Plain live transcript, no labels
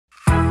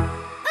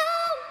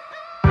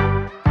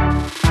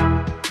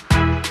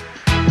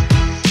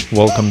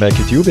Welcome back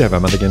YouTube, I have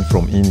Ahmed again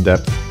from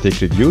In-Depth Tech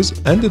Reviews,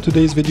 and in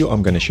today's video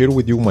I'm going to share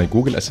with you my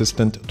Google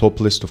Assistant top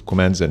list of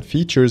commands and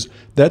features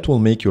that will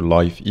make your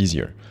life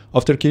easier.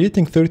 After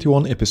creating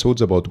 31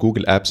 episodes about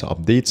Google Apps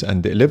updates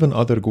and 11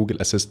 other Google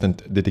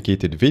Assistant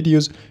dedicated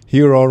videos,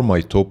 here are my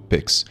top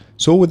picks.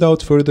 So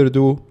without further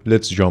ado,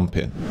 let's jump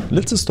in.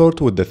 Let's start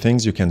with the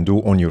things you can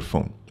do on your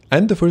phone.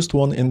 And the first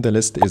one in the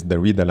list is the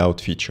Read Aloud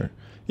feature.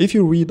 If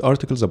you read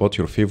articles about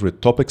your favorite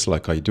topics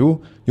like I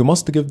do, you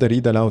must give the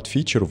Read Aloud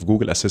feature of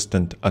Google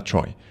Assistant a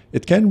try.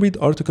 It can read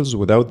articles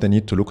without the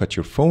need to look at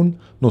your phone.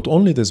 Not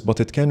only this, but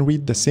it can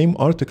read the same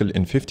article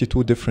in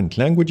 52 different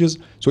languages.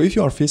 So if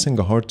you are facing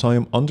a hard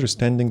time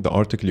understanding the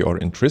article you are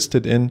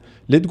interested in,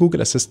 let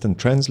Google Assistant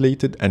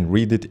translate it and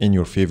read it in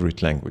your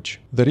favorite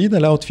language. The Read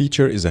Aloud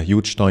feature is a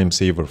huge time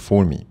saver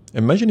for me.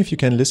 Imagine if you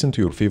can listen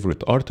to your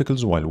favorite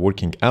articles while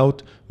working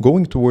out,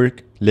 going to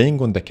work, laying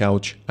on the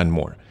couch, and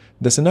more.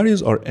 The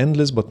scenarios are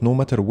endless, but no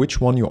matter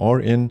which one you are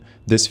in,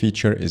 this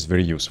feature is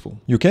very useful.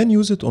 You can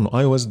use it on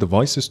iOS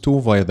devices too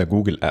via the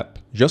Google app.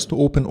 Just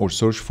to open or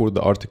search for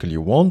the article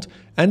you want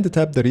and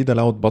tap the Read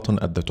Aloud button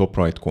at the top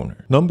right corner.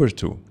 Number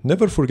 2.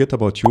 Never forget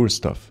about your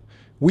stuff.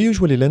 We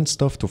usually lend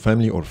stuff to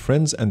family or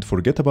friends and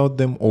forget about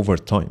them over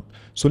time.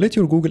 So let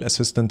your Google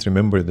Assistant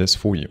remember this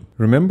for you.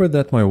 Remember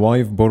that my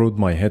wife borrowed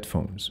my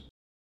headphones.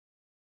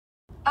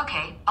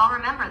 Okay, I'll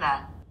remember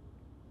that.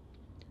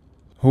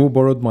 Who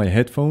borrowed my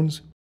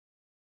headphones?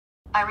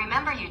 I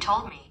remember you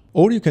told me.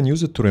 Or you can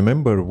use it to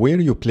remember where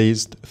you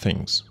placed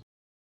things.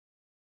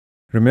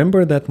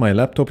 Remember that my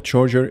laptop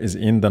charger is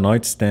in the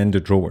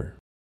nightstand drawer.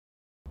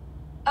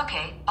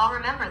 Okay, I'll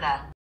remember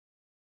that.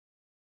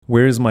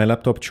 Where is my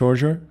laptop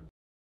charger?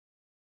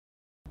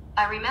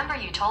 I remember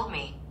you told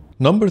me.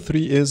 Number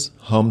 3 is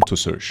Hum to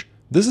Search.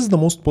 This is the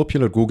most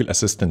popular Google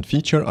Assistant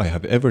feature I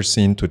have ever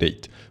seen to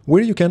date,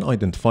 where you can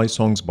identify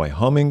songs by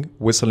humming,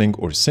 whistling,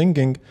 or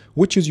singing,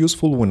 which is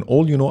useful when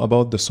all you know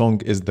about the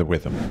song is the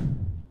rhythm.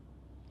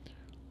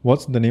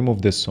 What's the name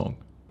of this song?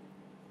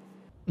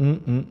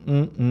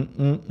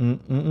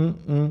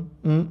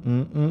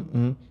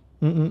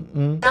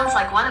 Sounds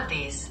like one of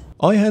these.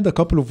 I had a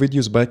couple of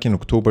videos back in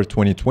October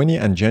 2020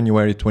 and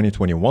January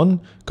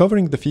 2021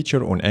 covering the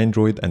feature on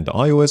Android and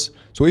iOS,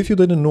 so if you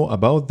didn't know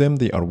about them,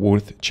 they are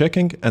worth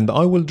checking, and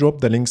I will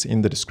drop the links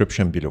in the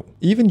description below.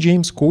 Even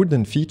James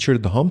Corden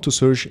featured Hum to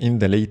Search in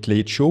the Late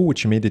Late Show,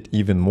 which made it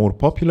even more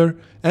popular,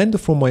 and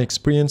from my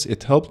experience,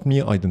 it helped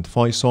me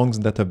identify songs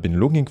that I've been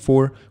looking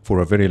for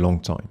a very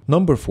long time.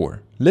 Number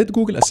 4. Let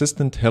Google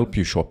Assistant help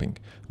you shopping.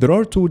 There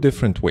are two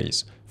different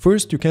ways.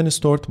 First, you can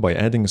start by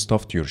adding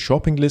stuff to your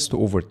shopping list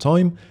over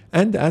time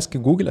and ask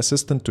Google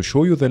Assistant to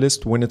show you the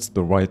list when it's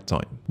the right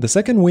time. The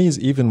second way is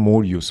even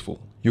more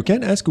useful. You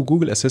can ask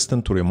Google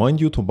Assistant to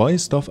remind you to buy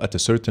stuff at a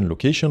certain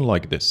location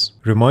like this.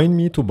 Remind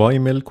me to buy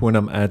milk when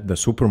I'm at the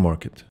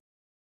supermarket.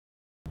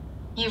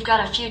 You've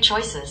got a few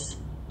choices.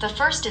 The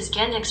first is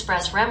Ghent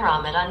Express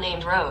Remram at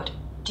Unnamed Road.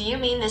 Do you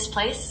mean this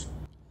place?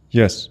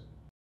 Yes.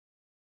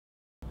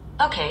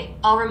 Okay,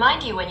 I'll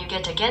remind you when you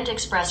get to Ghent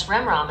Express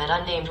Remram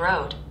at Unnamed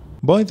Road.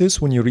 By this,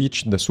 when you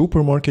reach the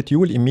supermarket, you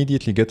will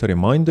immediately get a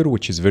reminder,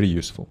 which is very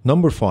useful.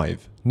 Number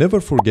 5.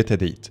 Never forget a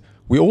date.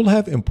 We all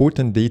have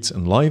important dates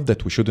in life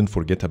that we shouldn't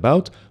forget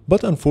about,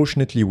 but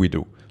unfortunately we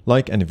do,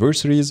 like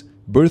anniversaries,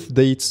 birth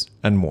dates,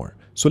 and more.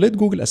 So let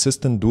Google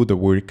Assistant do the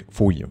work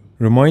for you.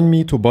 Remind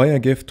me to buy a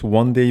gift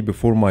one day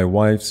before my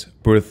wife's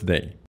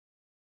birthday.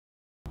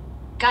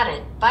 Got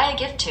it. Buy a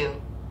gift too.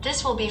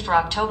 This will be for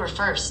October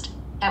 1st.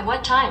 At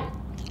what time?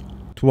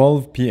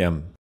 12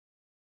 p.m.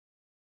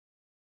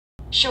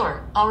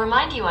 Sure, I'll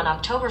remind you on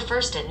October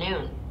 1st at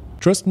noon.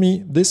 Trust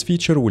me, this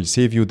feature will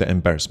save you the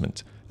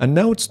embarrassment. And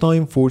now it's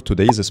time for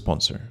today's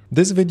sponsor.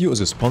 This video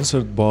is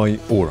sponsored by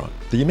Aura.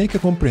 They make a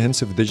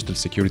comprehensive digital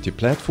security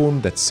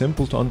platform that's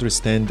simple to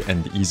understand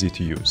and easy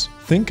to use.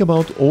 Think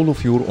about all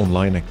of your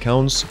online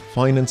accounts,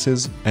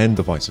 finances, and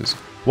devices.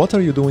 What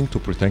are you doing to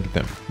protect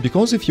them?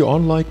 Because if you are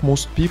like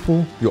most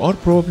people, you are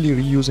probably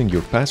reusing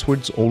your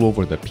passwords all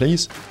over the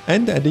place,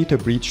 and a data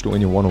breach to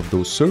any one of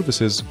those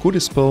services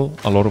could spell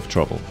a lot of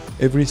trouble.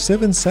 Every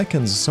 7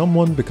 seconds,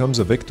 someone becomes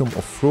a victim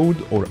of fraud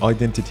or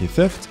identity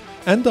theft,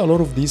 and a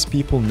lot of these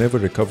people never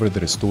recover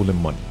their stolen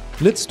money.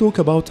 Let's talk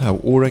about how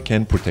Aura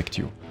can protect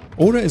you.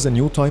 Aura is a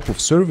new type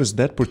of service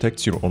that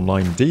protects your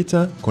online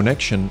data,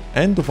 connection,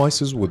 and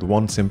devices with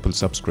one simple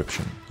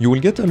subscription. You will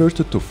get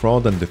alerted to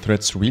fraud and the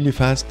threats really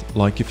fast,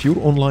 like if your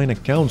online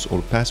accounts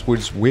or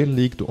passwords were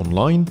leaked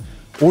online,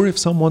 or if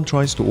someone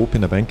tries to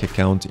open a bank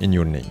account in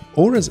your name.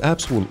 Aura's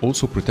apps will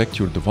also protect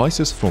your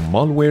devices from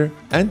malware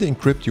and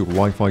encrypt your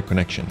Wi-Fi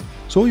connection,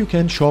 so you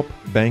can shop,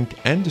 bank,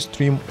 and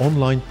stream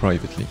online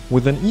privately.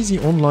 With an easy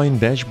online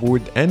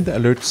dashboard and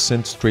alerts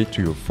sent straight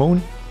to your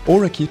phone,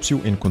 Aura keeps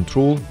you in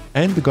control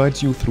and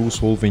guides you through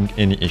solving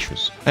any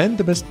issues. And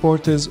the best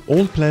part is,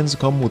 all plans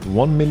come with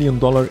 $1 million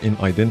in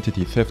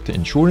identity theft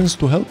insurance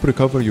to help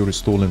recover your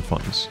stolen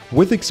funds,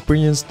 with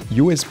experienced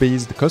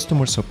US-based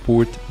customer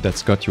support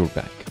that's got your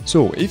back.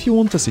 So, if you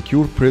want a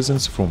secure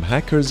presence from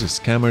hackers,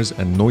 scammers,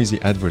 and noisy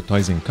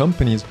advertising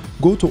companies,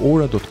 go to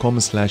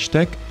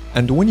aura.com/tech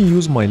And when you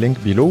use my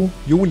link below,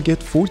 you will get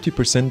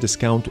 40%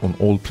 discount on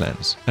all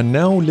plans. And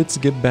now let's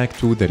get back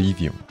to the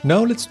review.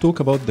 Now let's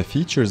talk about the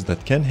features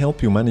that can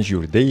help you manage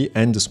your day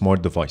and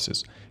smart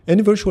devices.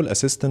 Any virtual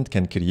assistant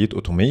can create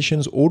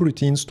automations or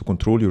routines to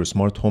control your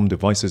smart home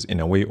devices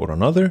in a way or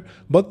another,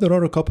 but there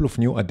are a couple of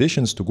new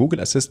additions to Google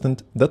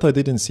Assistant that I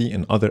didn't see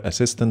in other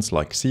assistants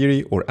like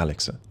Siri or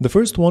Alexa. The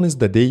first one is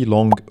the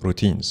Daylong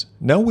Routines.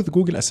 Now with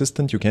Google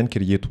Assistant, you can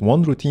create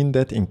one routine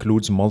that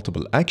includes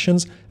multiple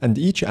actions, and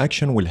each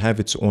action will have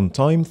its own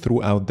time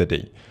throughout the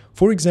day.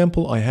 For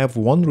example, I have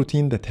one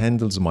routine that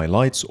handles my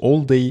lights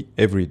all day,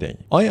 every day.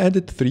 I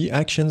added 3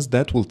 actions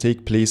that will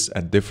take place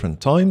at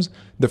different times.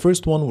 The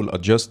first one will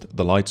adjust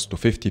the lights to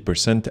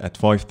 50% at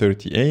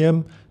 5:30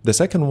 a.m. The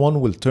second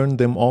one will turn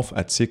them off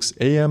at 6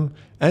 a.m.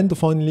 And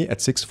finally, at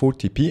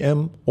 6:40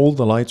 p.m., all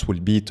the lights will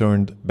be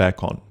turned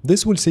back on.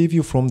 This will save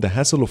you from the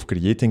hassle of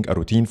creating a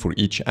routine for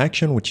each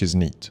action, which is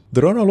neat.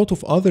 There are a lot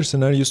of other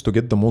scenarios to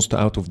get the most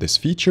out of this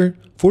feature.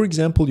 For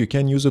example, you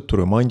can use it to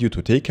remind you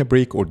to take a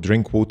break or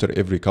drink water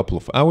every couple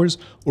of hours,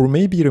 or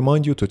maybe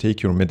remind you to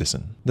take your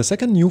medicine. The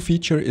second new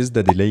feature is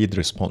the delayed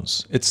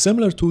response. It's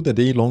similar to the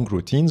day-long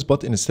routines,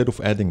 but instead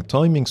of adding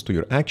timings to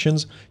your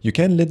actions, you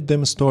can let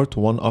them start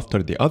one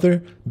after the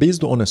other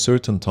based on a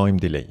certain time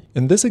delay.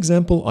 In this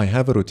example, I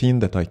have a routine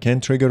that I can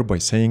trigger by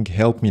saying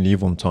help me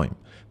leave on time.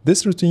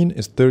 This routine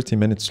is 30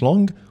 minutes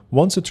long.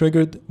 Once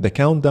triggered, the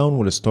countdown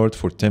will start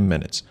for 10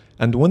 minutes.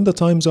 And when the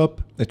time's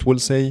up, it will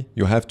say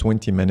you have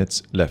 20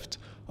 minutes left.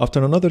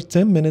 After another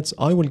 10 minutes,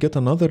 I will get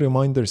another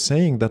reminder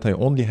saying that I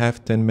only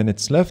have 10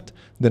 minutes left.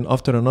 Then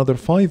after another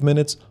 5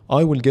 minutes,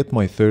 I will get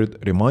my third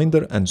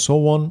reminder, and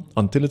so on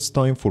until it's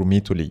time for me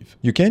to leave.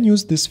 You can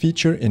use this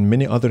feature in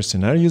many other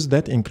scenarios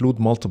that include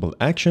multiple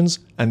actions,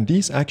 and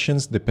these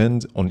actions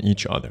depend on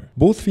each other.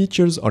 Both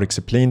features are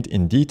explained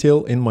in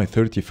detail in my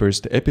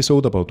 31st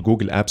episode about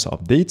Google Apps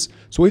updates,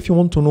 so if you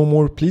want to know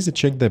more, please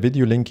check the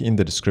video link in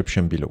the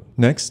description below.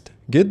 Next,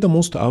 get the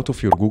most out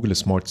of your Google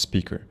Smart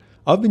Speaker.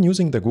 I've been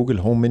using the Google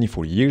Home Mini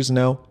for years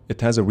now. It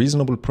has a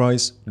reasonable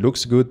price,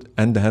 looks good,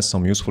 and has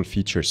some useful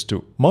features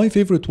too. My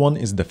favorite one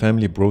is the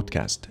Family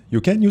Broadcast. You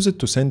can use it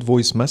to send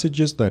voice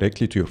messages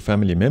directly to your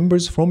family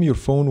members from your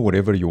phone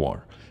wherever you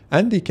are.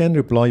 And they can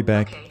reply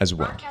back as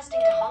well.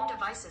 Broadcasting to home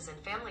devices and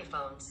family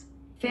phones.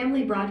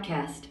 Family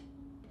broadcast.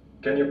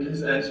 Can you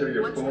please answer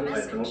your What's the phone? I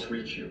message? cannot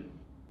reach you.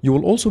 You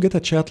will also get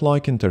a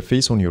chat-like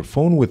interface on your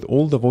phone with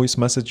all the voice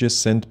messages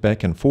sent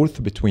back and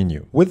forth between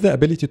you, with the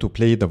ability to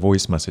play the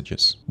voice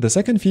messages. The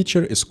second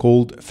feature is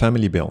called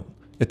Family Bill.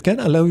 It can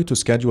allow you to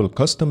schedule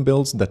custom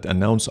bills that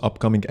announce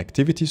upcoming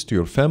activities to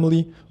your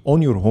family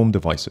on your home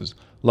devices,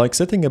 like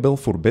setting a bill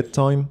for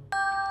bedtime,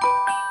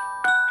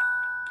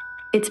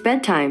 It's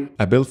bedtime.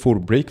 a bill for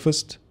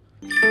breakfast,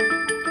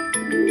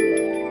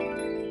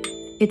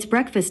 It's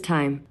breakfast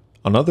time.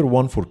 another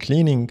one for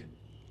cleaning,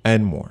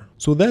 and more.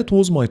 So that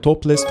was my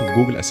top list of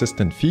Google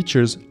Assistant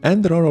features,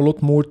 and there are a lot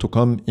more to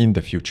come in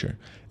the future.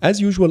 As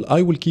usual,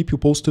 I will keep you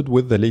posted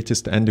with the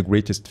latest and the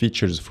greatest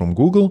features from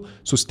Google,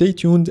 so stay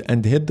tuned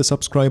and hit the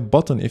subscribe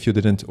button if you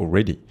didn't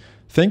already.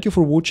 Thank you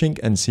for watching,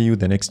 and see you in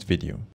the next video.